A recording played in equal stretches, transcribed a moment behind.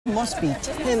must be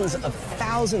tens of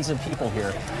thousands of people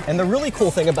here. And the really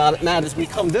cool thing about it, Matt, is we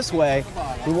come this way,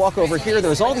 we walk over here,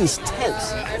 there's all these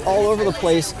tents all over the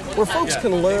place where folks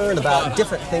can learn about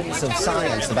different things of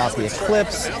science, about the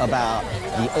eclipse, about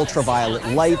the ultraviolet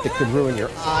light that could ruin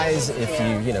your eyes if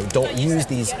you don't use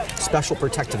these special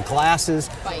protective glasses,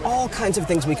 all kinds of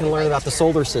things we can learn about the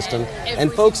solar system.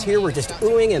 And folks here were just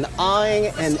oohing and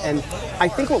eyeing, and I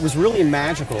think what was really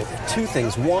magical, two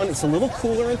things. One, it's a little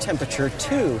cooler in temperature.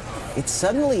 Two, it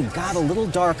suddenly got a little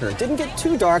darker. It didn't get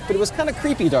too dark, but it was kind of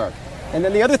creepy dark. And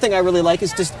then the other thing I really like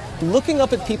is just looking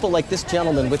up at people like this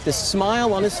gentleman with this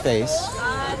smile on his face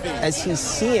as he's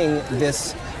seeing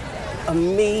this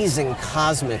amazing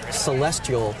cosmic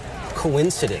celestial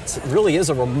coincidence. It really is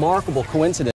a remarkable coincidence.